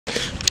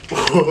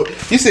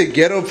You said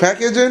ghetto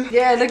packaging?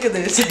 Yeah, look at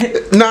this.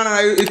 No,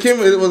 it came.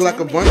 It was like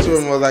a bunch of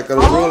them. It was like a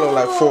roll of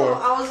like 4.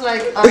 I was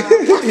like, what's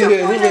the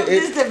point of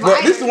this divider?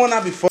 But this is the one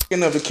I be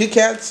fucking up. The Kit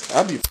Kats,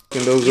 I be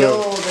fucking those up.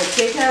 Yo, the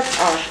Kit Kats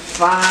are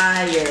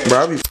fire. Bro,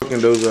 I be fucking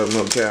those up,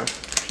 no cap.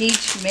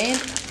 Peach mint.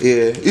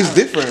 Yeah, it's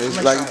different.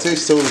 It's like, it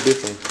tastes so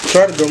different.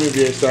 Try the gummy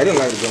bears. So I didn't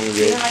like the gummy bears.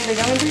 You didn't like the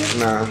gummy bears?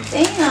 Nah.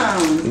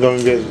 Damn. The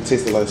gummy bears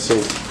tasted like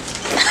soap.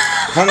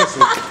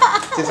 Honestly,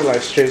 tasted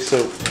like straight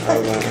soap. I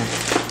was like,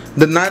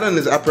 the nylon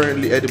is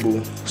apparently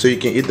edible, so you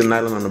can eat the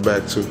nylon on the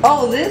back too.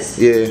 Oh, this?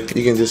 Yeah,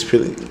 you can just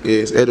peel it.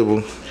 Yeah, it's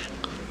edible.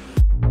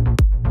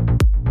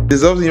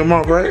 Dissolves in your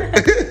mouth, right?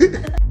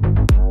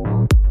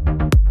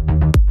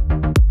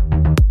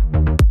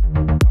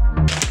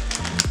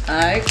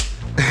 Alright.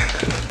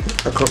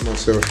 I caught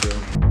myself, yo.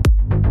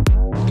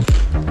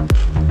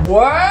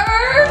 Word?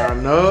 I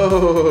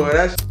know,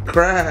 that's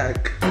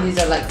crack. And these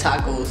are like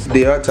tacos.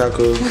 They are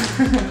tacos.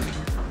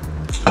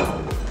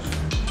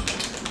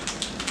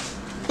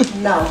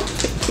 No.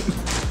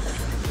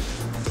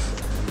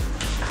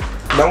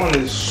 That one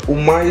is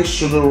umai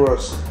sugar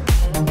rust.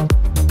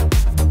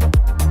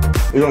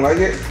 You don't like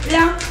it?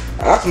 Yeah.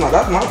 That's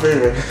my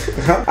favorite.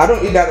 I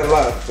don't eat that a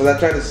lot, but I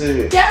try to save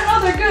it. Yeah, no,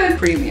 they're good.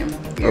 Premium.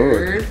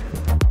 Weird.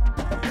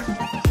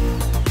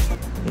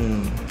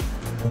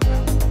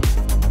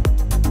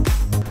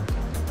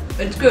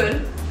 It's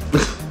good.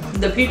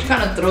 The peach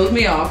kind of throws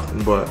me off.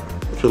 But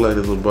I feel like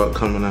there's a butt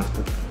coming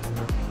after.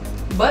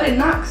 But it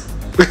knocks.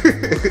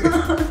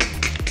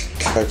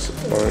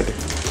 Alright.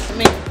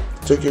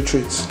 Take your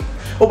treats.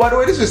 Oh, by the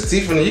way, this is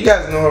Tiffany. You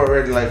guys know her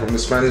already, like from the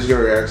Spanish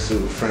girl reacts to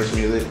French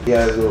music. You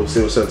guys go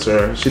say what's up to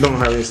her. She don't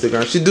have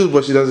Instagram. She do,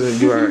 but she doesn't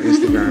do her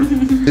Instagram.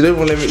 She don't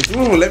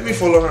even let me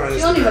follow her on Instagram.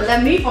 You don't even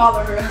let me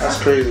follow her. That's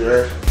crazy,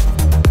 right?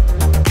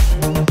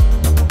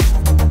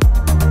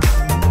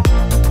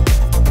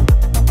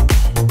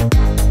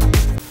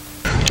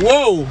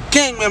 Whoa,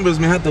 gang members,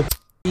 man, how the f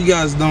you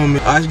guys doing,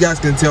 man? As you guys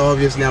can tell,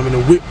 obviously, I'm in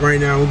the whip right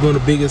now. We're going to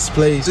the biggest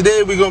place.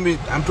 Today, we're going to be,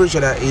 I'm pretty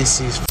sure that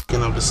AC is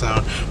f***ing up the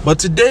sound. But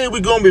today,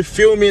 we're going to be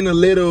filming a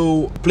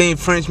little, playing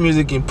French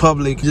music in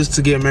public, just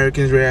to get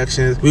Americans'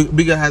 reactions.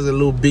 Bigger has a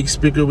little big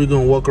speaker. We're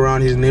going to walk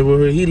around his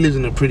neighborhood. He lives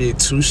in a pretty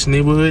touche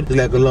neighborhood. There's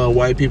like a lot of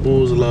white people,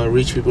 there's a lot of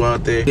rich people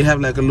out there. They have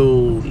like a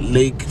little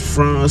lake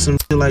front or some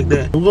shit like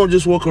that. We're going to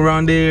just walk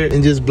around there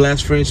and just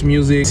blast French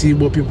music, see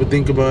what people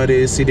think about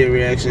it, see their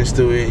reactions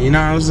to it. You know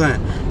what I'm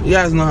saying? You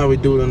guys know how we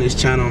do it on this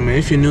channel, man.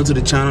 If you're new to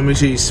the channel, make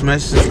sure you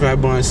smash the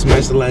subscribe button,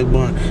 smash the like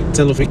button,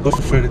 tell a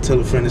friend and tell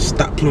a friend, and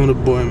stop playing the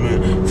boy,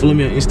 man. Follow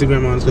me on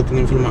Instagram, on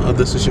Instagram, follow my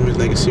other social media,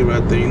 like you see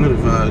right there. You know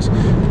the vibes.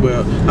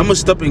 Well, I'm gonna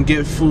stop and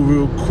get food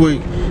real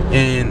quick,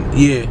 and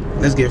yeah,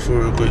 let's get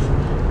food real quick.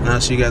 And I'll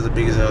show you guys the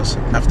biggest house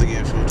after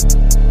getting food.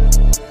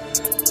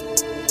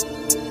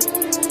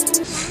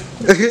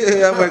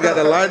 Yeah, I got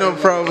a lineup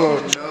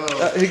problem.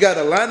 He got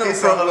a lineup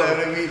problem.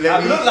 I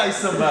look like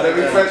somebody.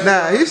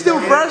 Nah, he's still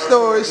fresh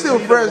though. He's still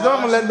fresh.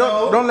 Don't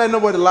let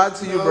nobody lie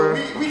to you, bro.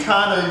 We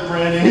kind of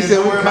branding. He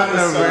said we kind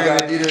of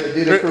branding.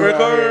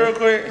 Record real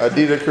quick.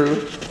 Adidas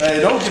crew.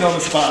 Hey, don't get on the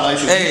spotlight.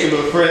 Hey, you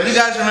look fresh. You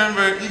guys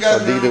remember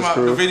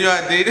the video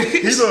I did?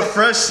 He look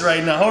fresh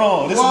right now. Hold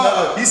on. This is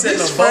another. He said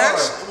the bar.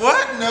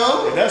 What?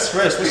 No. Hey, that's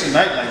fresh. What's your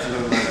nightlife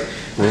look like?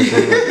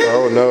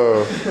 Oh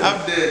no.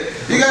 I'm dead.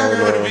 You guys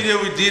remember the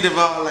video we did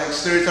about like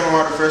story time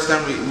about the first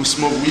time we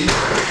smoked weed?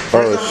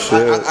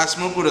 I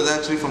smoked with us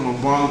actually from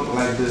a bong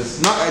like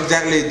this. Not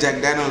exactly a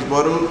Jack Daniels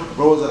bottle,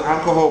 but it was an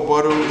alcohol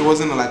bottle. It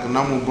wasn't like a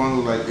normal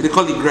bong, like they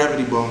call it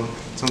gravity bong.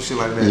 Some shit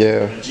like that.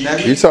 Yeah.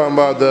 You talking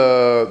about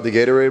the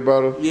Gatorade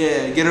bottle?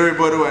 Yeah, Gatorade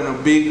bottle and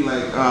a big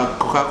like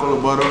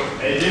Coca-Cola bottle.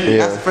 Yeah.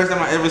 That's the first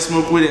time I ever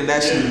smoked weed and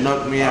that shit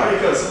knocked me out. I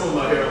cut some of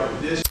my hair off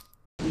with this.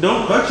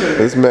 Don't cut your hair.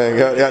 This man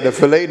got the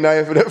fillet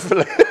knife for that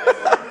fillet.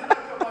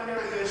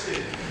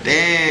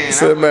 Damn.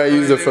 That man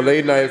used a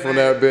fillet knife on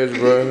that bitch,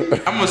 bro.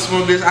 I'm gonna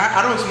smoke this.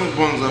 I don't smoke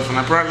bongs often.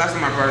 Last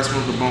time I probably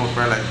smoked a bong was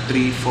probably like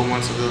 3-4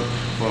 months ago.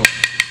 Well,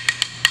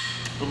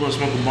 we're gonna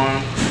smoke a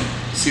bong,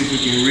 see if we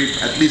can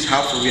reap at least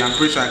half of it. I'm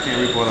pretty sure I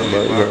can't reap all of it,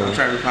 but I'm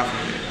trying to reap half of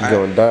it.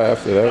 You're gonna die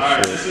after that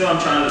shit. shit. This is what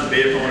I'm trying to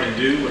debate on and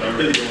do, but I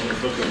really don't want to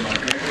fuck up my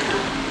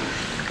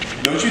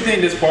hair. Don't you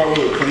think this part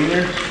will look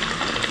cleaner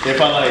if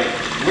I like,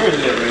 where is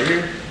it right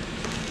here?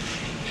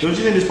 Don't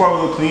you think this part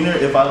will look cleaner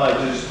if I like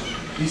just,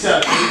 you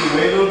said I take it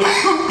away a little bit?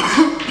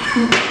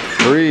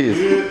 Breathe.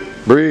 Good.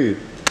 Breathe.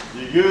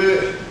 You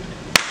good?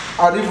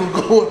 I'd even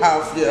go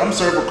half. Yeah, I'm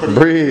sorry for cutting.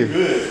 Breathe.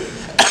 Good.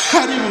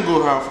 I'd even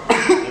go half.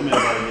 That man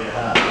about to get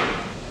high.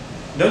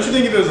 Don't you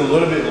think if it was a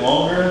little bit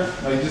longer,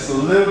 like just a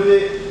little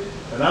bit,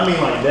 and I mean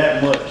like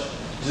that much,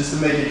 just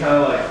to make it kind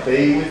of like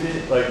fade with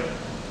it, like.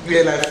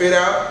 Yeah, like fade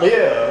out.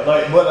 Yeah,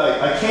 like, but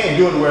like I can't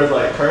do it where it's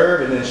like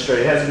curved and then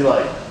straight. It has to be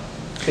like.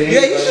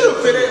 Yeah, you should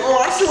have faded.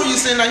 Oh, I see what you're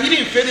saying. Like he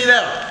didn't fade it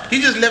out.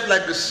 He just left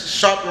like the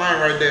sharp line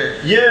right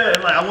there. Yeah,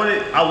 and like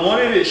I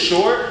wanted it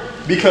short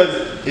because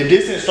if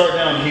this didn't start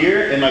down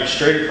here and like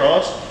straight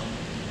across,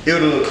 it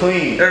would look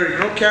clean. Eric,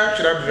 no cap.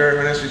 Should I be very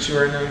honest with you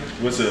right now?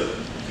 What's up?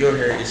 Your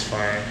hair is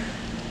fine.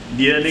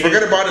 Yeah, nigga.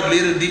 Forget about the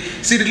little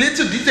see the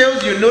little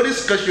details you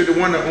notice because you're the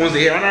one that owns the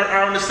hair.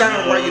 I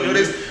understand why you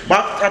notice,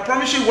 but I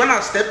promise you, when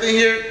I stepped in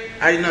here,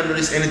 I did not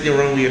notice anything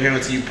wrong with your hair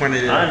until you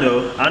pointed it out.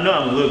 I know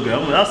I'm look good.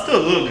 I still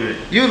look good.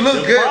 You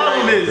look good. The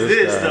problem like, is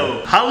this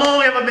though. How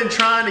long have I been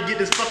trying to get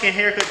this fucking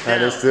haircut down?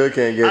 And it still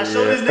can't get I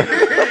showed this nigga a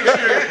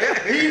picture.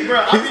 He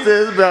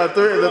said it's about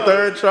the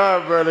third try,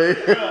 brother.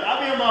 Bro, I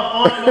be on my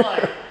phone and I'm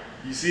like,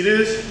 you see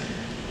this?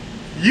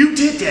 You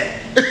did that.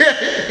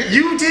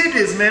 You did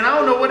this, man. I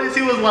don't know what it is.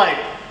 He was like,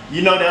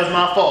 you know, that's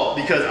my fault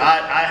because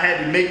I had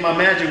to make my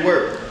magic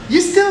work. You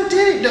still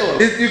did it though.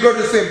 You go to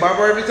the same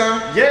barber every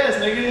time? Yes,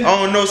 nigga.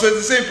 Oh no, so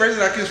it's the same person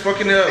that keeps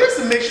fucking it up. It's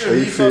a mixture of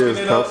me fucking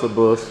it up.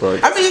 Comfortable as fuck.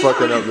 I mean, he's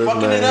fucking not really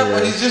fucking it up,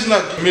 but he's just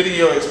not meeting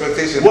your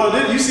expectations. Well,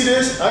 you see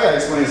this? I gotta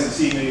explain this to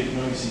see, nigga. You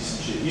know, you see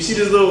some shit. You see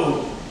this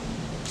little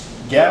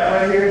gap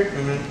right here?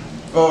 Mm-hmm.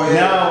 Oh yeah.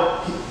 Now,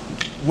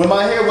 when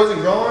my hair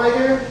wasn't growing right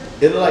here,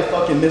 it looked like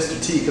fucking Mr.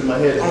 T because my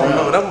hair is brown. Oh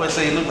no, that might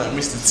say you look like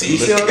Mr. T. You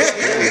see what I'm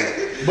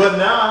saying? But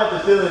now I have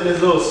to fill in this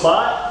little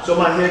spot so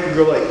my hair can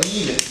grow like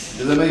even.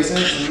 Does that make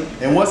sense?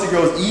 Mm-hmm. And once it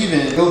grows even,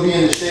 it'll be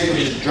in the shape of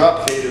this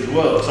drop fade as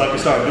well. So I can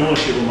start doing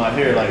shit with my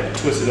hair, like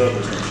twist it up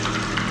or something.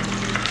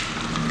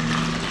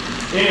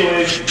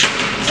 Anyway,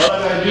 all I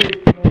gotta do is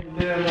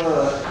damn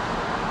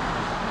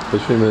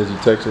Which female is you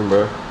texting,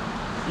 bro?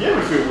 you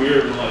ever feel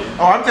weird when like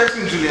Oh, I'm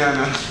texting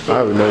Juliana.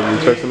 I would know you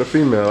texting a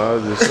female. I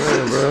was just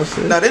saying, bro.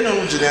 Nah, they know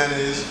who Juliana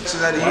is.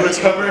 She's at the why US.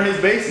 you covering his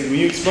bases when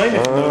you explain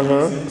it for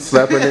no reason?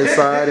 Slapping his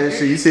side and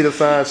shit. You see the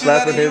sign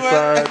slapping his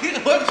side?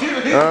 What you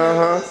mean?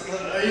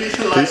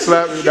 He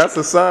slapped. That's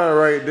a sign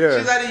right there.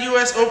 She's at the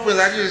US Opens.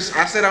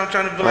 I said I'm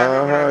trying to be like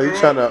her. You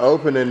trying to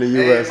open in the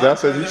US.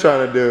 That's what you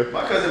trying to do.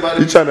 My cousin about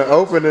You trying to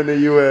open in the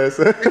US.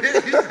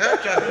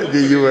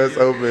 The US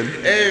Open.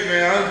 Hey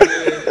man,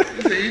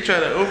 you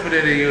trying to open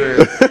in the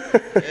US.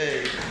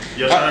 Hey.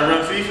 Y'all trying to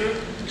run FIFA?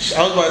 I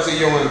was about to say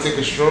you want to take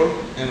a stroll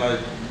and like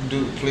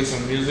play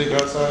some music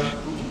outside.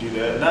 We can do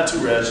that. Not too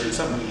ratchet.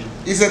 Something.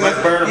 He said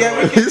Let's burn yeah,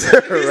 him. he said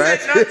not too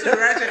ratchet.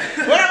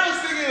 What I was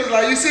thinking was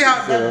like, you see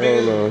how that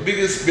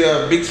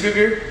big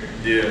speaker?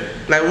 Yeah.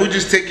 Like we'll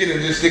just take it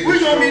and just stick. We're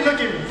gonna be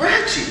looking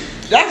ratchet.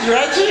 That's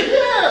ratchet.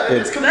 Yeah.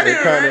 It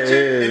kind of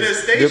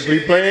is. If we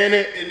playing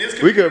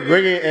it, we could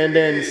bring it and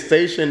then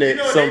station it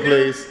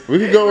someplace. We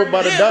could go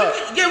by the dock.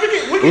 Yeah, we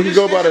can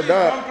go by the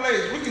dock.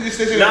 We can just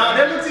station it. Nah,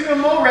 that looks even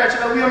more ratchet.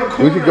 Like we on the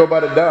corner. We could go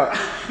by the dock.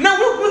 No,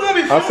 we're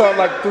gonna be. I saw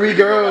like 3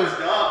 girls.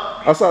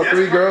 I saw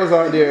 3 girls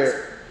out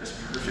there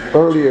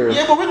earlier.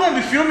 Yeah, but we're gonna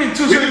be filming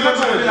too. We can go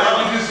to the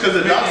dock because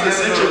the dock's a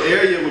central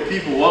area where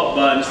people walk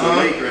by and it's the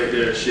lake right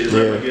there. Shit,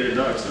 like we get a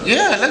dock stuff.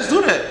 Yeah, let's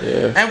do that.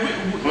 Yeah. And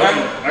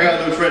I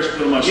got no fresh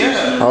put on my shit.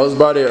 Yeah. I was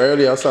by there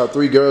earlier. I saw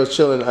 3 girls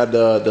chilling at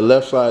the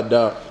left side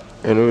dock,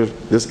 and it was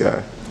this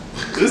guy.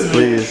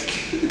 Please.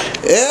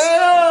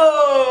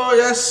 Oh,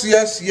 yes.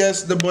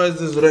 The boys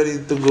is ready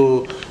to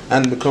go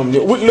and become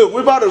new. Look,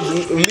 we're about to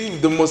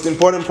leave the most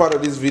important part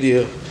of this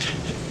video.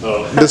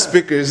 Oh. The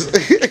speakers.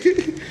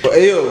 But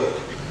hey, yo,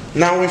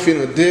 now we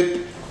finna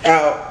dip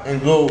out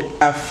and go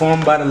have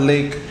fun by the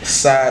lake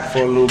side for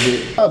a little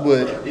bit.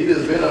 But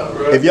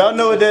if y'all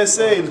know what that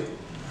say,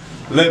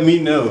 let me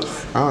know.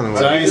 I don't know.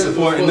 So I ain't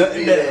supporting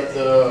nothing that.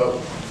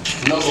 #1.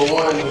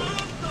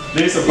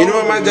 You know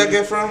where my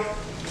jacket from?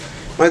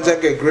 My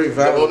jacket, Great The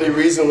Value. only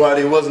reason why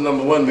they wasn't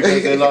 #1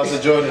 because they lost to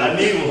Jordan. I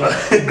need one.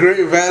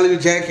 Great Value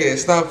jacket.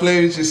 Stop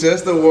playing with yourself.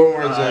 That's the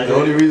Walmart jacket. The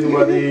only reason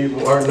why they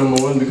aren't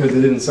 #1 because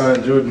they didn't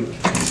sign Jordan.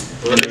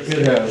 Or they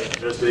could have.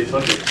 That's they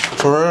fucking.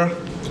 For real?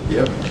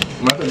 Yep.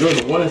 Michael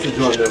Jordan wanted to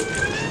join them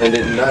and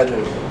they denied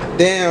him.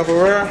 Damn,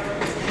 for real?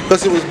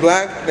 Because it was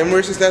black? Them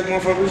racist ass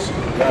motherfuckers?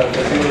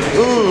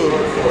 Ooh.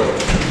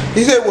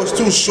 He said it was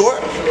too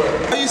short?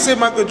 How you say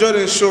Michael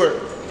Jordan is short?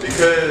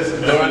 Because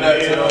during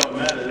that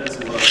time,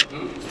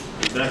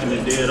 Back in the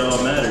day, it all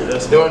mattered.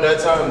 That's during that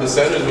time, the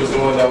Sanders was the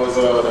one that was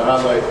the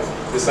highlight.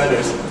 The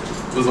Sanders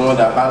was the one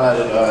that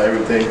highlighted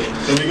everything.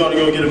 So we gonna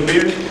go get a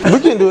beer? We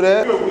can do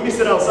that. We can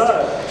sit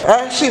outside.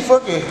 Alright, shit,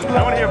 fuck it.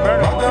 I wanna hear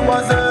Burner.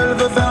 Mademoiselle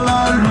veut faire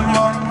la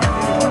loi.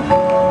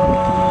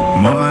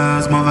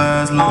 Mauvaise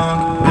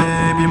langue,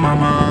 baby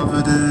mama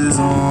veut des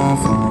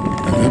enfants.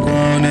 Elle veut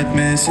connaître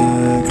mes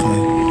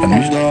secrets. La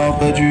nuit je dors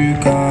près du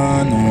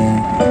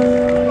canon.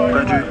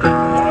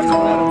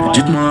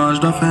 Dites-moi je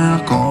dois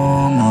faire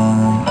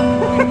comment.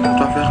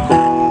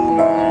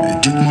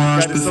 Dites-moi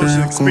je peux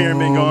faire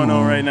Experiment going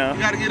on right now.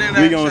 You gotta get in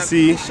We that gonna shot.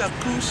 see Shot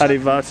cool how shot. they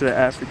vibe to the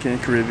African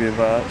Caribbean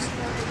vibes.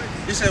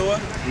 You said what?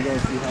 We gonna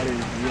see how they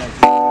react.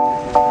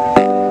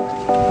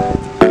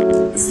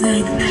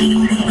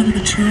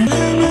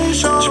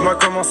 Dis-moi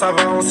comment ça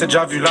va, on s'est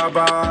déjà vu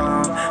là-bas.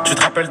 Tu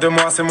te rappelles de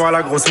moi, c'est moi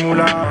la grosse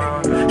moula.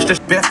 J'étais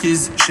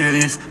perquise,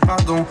 shérif,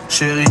 pardon,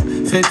 chérie.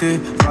 Fais tes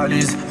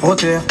valises,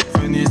 Rotter,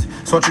 Venise.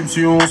 Soit tu me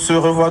suis, on se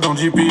revoit dans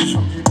 10 piges.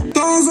 De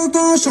temps en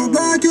temps, je chante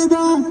black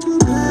band.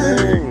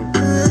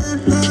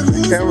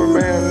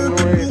 Cameraman.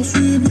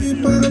 Suivi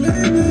par les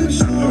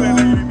méchants.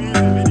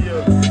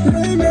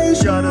 Les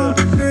méchants.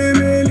 Les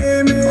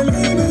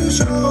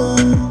méchants.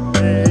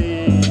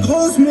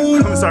 Grosse moula.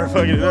 I'm gonna start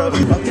fucking it up.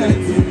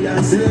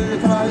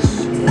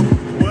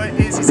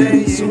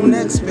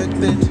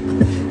 unexpected.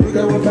 We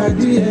got one back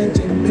the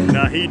engine.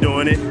 Nah, he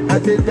doing it. I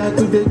did that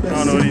to the best. I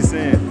don't know what he's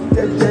saying.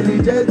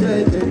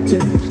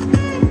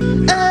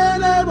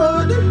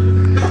 Anybody,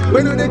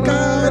 when they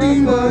carry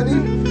money.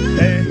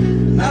 Hey.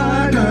 I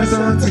got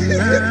something.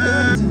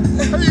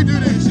 How you do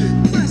this shit?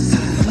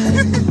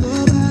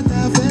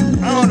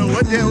 I don't know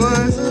what that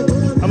was.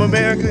 I'm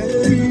American.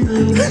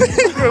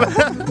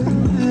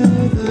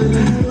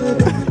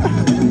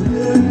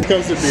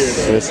 Comes to beer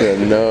though. They said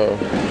no.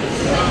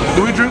 Do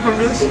we drink from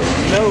this?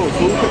 No,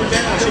 fool. Put it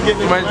down. She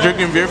getting Am I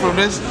drinking beer from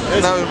this?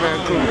 That was very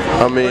cool.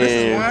 I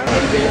mean,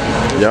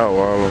 y'all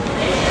wild.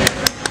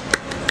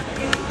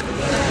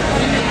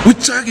 We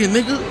chugging,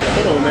 nigga.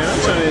 Hold on, man. I'm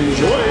trying to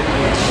enjoy it.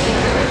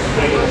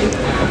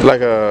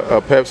 Like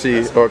a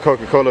Pepsi or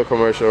Coca-Cola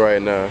commercial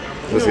right now.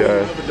 This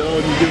guy.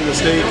 Dog, you give him a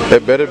steak.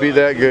 It better be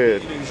that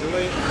good.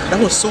 That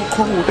was so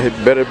cool. It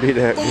better be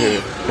that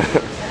good.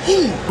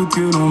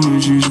 Que l'on me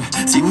juge,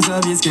 si vous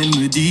saviez ce qu'elle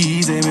me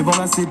disait, mais bon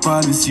là c'est pas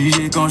le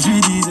sujet. Quand je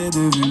lui disais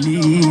de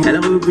venir, elle a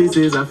repris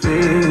ses affaires,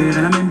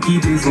 elle a même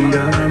quitté son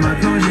gars.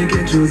 Maintenant j'ai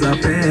quelque chose à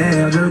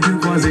faire, je veux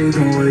croiser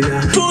ton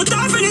regard. Faut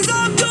taffer les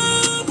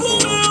abdos pour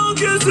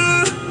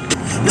encaisser.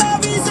 La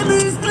vie c'est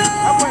musclé.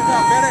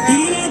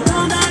 Il est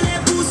temps d'aller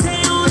pousser,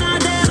 on a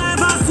des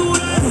rêves à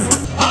soulever.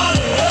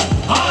 Allez,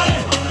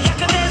 allez, y'a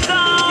que des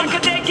hommes, y'a que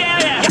des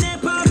guerrières. On n'est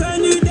pas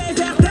venu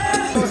déserter,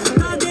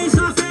 t'as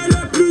déjà fait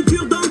le plus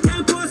dur donc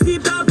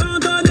impossible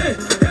d'abandonner.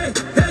 Hey,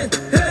 hey,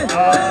 hey.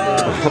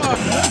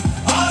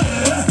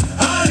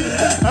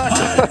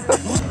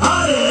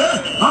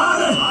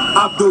 Allez,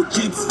 abdos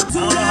chips. I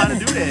don't know how to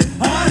do that.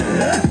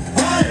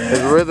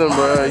 It's rhythm,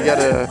 bro. You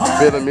gotta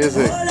feel the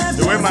music.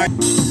 The way my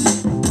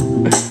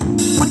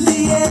With the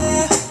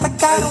air,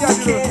 like I don't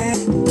care.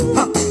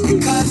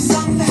 Because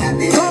I'm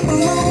happy. Come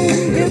along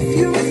if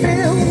you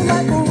feel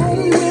like a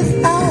room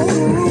without a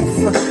roof.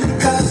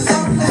 Because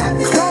I'm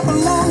happy. Come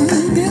along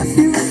if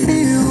you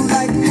feel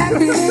like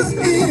happiness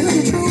is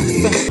the truth.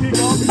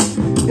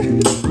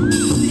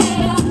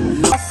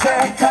 I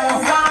said,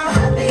 come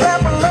happy.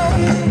 Come along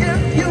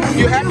if you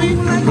You happy?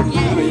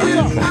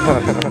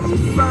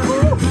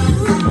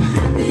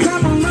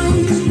 come along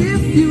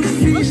if you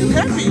feel She's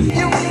happy.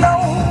 you know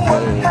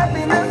what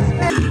happiness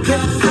is.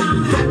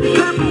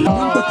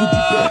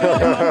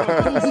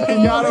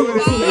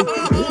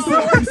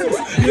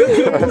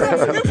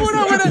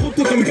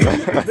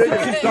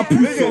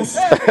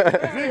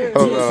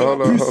 Hold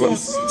on.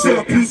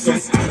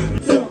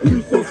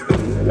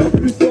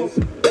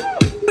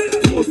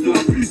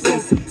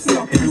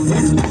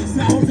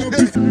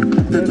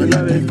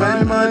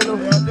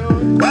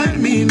 Why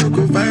me no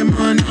go find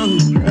money?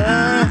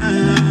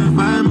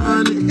 Find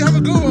money. Have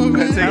a good one,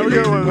 man. Have a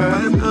good one,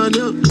 man.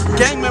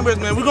 Gang members,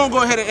 man, we're gonna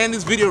go ahead and end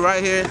this video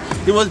right here.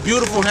 It was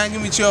beautiful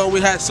hanging with y'all.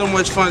 We had so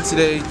much fun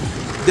today.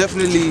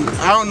 Definitely,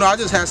 I don't know, I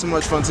just had so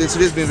much fun today.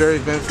 Today's been very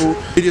eventful.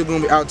 Video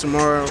gonna be out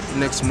tomorrow,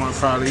 next tomorrow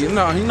probably. You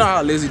know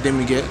how lazy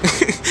Demi get.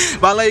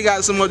 But I love you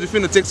guys so much. We're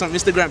finna take some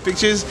Instagram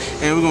pictures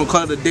and we're gonna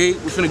call it a day.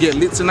 We're finna get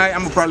lit tonight.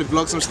 I'm gonna probably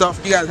vlog some stuff.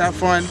 You guys have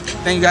fun.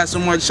 Thank you guys so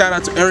much. Shout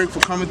out to Eric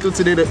for coming through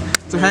today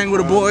to hang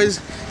with the boys.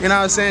 You know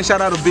what I'm saying?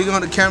 Shout out to Big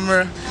on the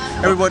camera.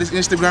 Everybody's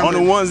Instagram. On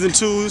the ones and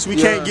twos, we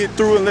can't get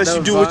through unless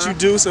you do what you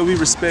do, so we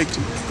respect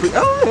you.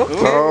 Oh,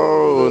 okay.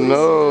 Oh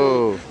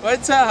no.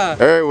 What's up?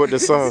 Eric with the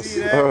sauce.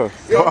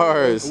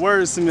 Bars.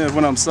 Words to me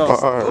when I'm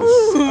saucy.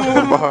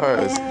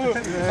 Bars.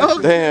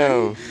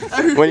 Damn.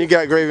 When you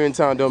got gravy in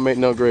town, don't make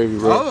no gravy,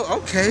 bro. Oh,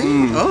 okay.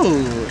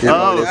 Oh.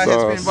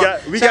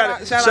 We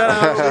got shout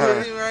out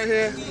right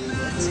here.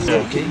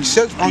 Okay, you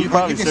search on you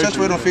can search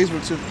for it on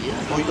Facebook too.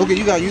 Okay,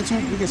 you got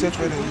YouTube? You can search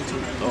for it on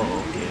YouTube.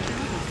 Oh, okay.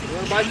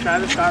 What about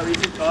Travis Scott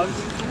reaching tugs?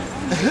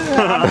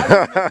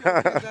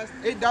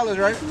 $8,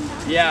 right?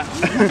 Yeah.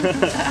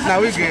 Nah,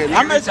 we good.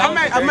 I met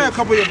a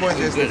couple of your boys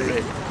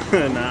yesterday.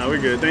 Nah, we're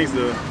good. Thanks,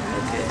 though.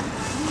 Okay.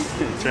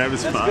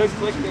 Travis Scott. That's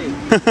good clickbait.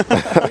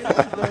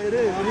 It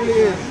is. It really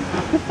is.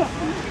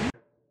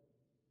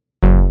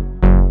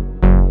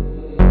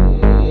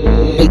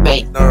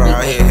 Alright,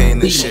 out here hating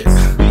this shit.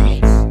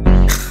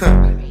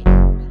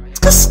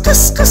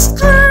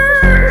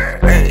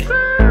 Hey.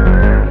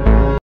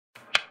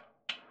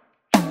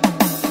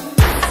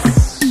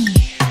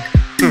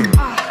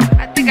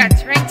 I think I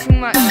drank too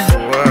much.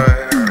 What?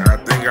 I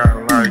think I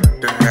like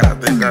that. I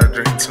think I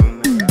drink too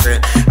much.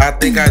 I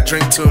think I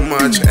drink too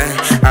much.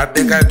 I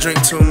think I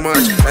drink too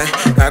much.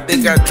 I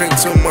think I drink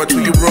too much.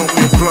 Will you roll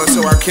me a blunt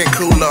so I can't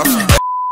cool off?